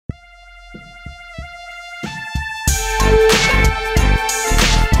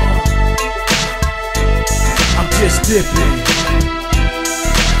dipping.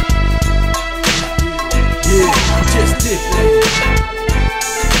 Yeah, I'm just dipping.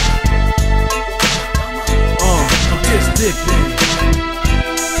 I'm just dipping.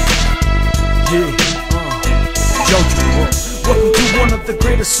 Yeah, Jhal Du Paul. Welcome to one of the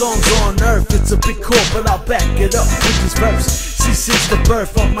greatest songs on earth. It's a big chord, but I'll back it up with this verse. See, since the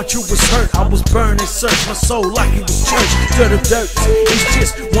birth of my truth was hurt, I was burned and searched my soul like it was church. Dirt of dirt, it's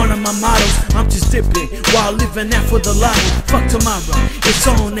just one of my mottos. I'm just dipping while living out for the lotto. Fuck tomorrow, it's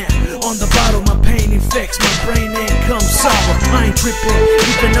on now. On the bottle, my pain infects my brain and comes sorrow. I ain't tripping,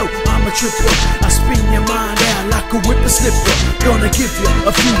 even though I'm a tripper. I spin your mind out like a whipper slipper. Gonna give you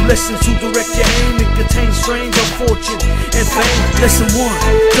a few lessons to direct your aim. It contains strains of fortune and fame. Lesson 1,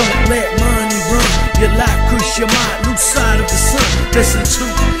 don't let money run your life, cause you might lose sight of the sun. Lesson 2,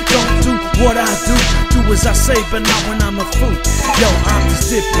 don't do what I do. Do as I say, but not when I'm a fool. Yo, I'm just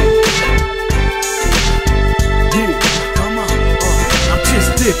dipping. Yeah, come on, I'm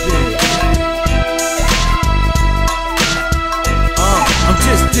just dipping. I'm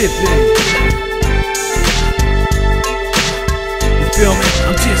just dipping. You feel me?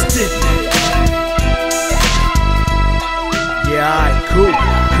 I'm just dipping. Yeah, alright, cool.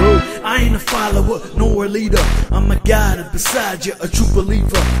 I ain't a follower nor a leader. I'm a guide beside you, a true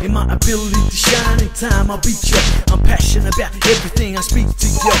believer in my ability to shine. In time I'll beat you. I'm passionate about everything I speak to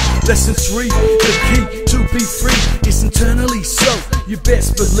you. Lesson 3, the key to be free is internally, so you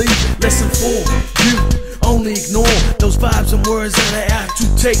best believe. Lesson 4, you only ignore those vibes and words that are out to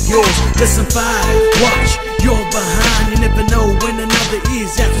take yours. Lesson 5, watch your behind. You never know when another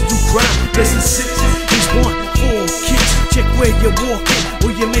is out to do crime. Lesson 6 is one for kicks. Check where you're walking,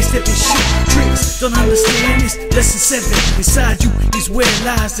 or you may step in shit tricks. Don't understand this? Lesson 7, inside you is where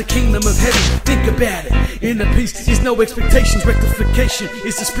lies the kingdom of heaven. Think about it, inner peace is no expectations. Rectification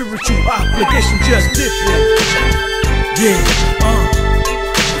is a spiritual obligation. Just dipping. Yeah,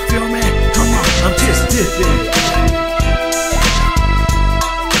 you feel me? Come on, I'm just dipping.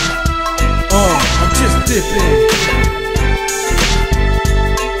 I'm just dipping.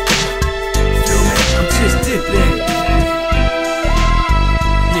 Feel me? I'm just dipping.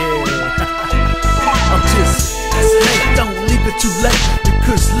 Don't leave it too late,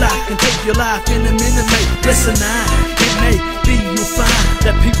 because life can take your life in a minute, mate. Lesson 9, it may be you'll find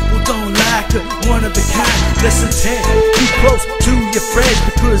that people don't like a one of a kind. Lesson 10, be close to your friends,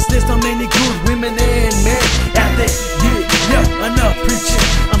 because there's not many good women and men out there. Yeah, enough preaching.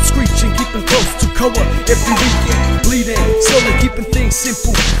 I'm screeching, keeping close to Koa every weekend, bleeding, slowly keeping things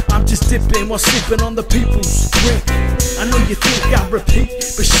simple. I'm just dipping while sipping on the people's drink. I know you think I repeat,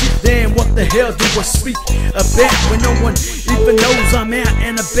 but shit, damn, what the hell do I speak about when no one even knows I'm out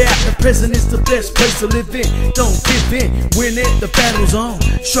and about? The present is the best place to live in. Don't give in, win it, the battle's on.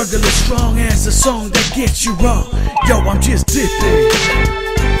 Struggle is strong as a song that gets you wrong. Yo, I'm just dipping.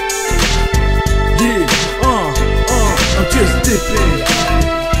 Yeah, I'm just dipping.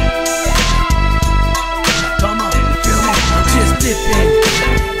 Come on, you feel me? I'm just dipping.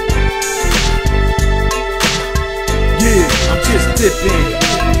 Yeah, I'm just dipping.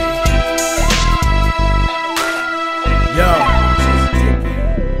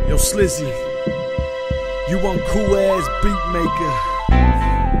 Yo, Slizzy, you one cool ass beat maker.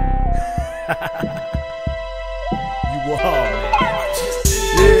 You are, man.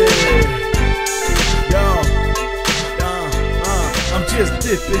 Yeah. Yo, I'm just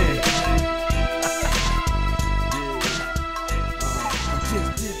dipping.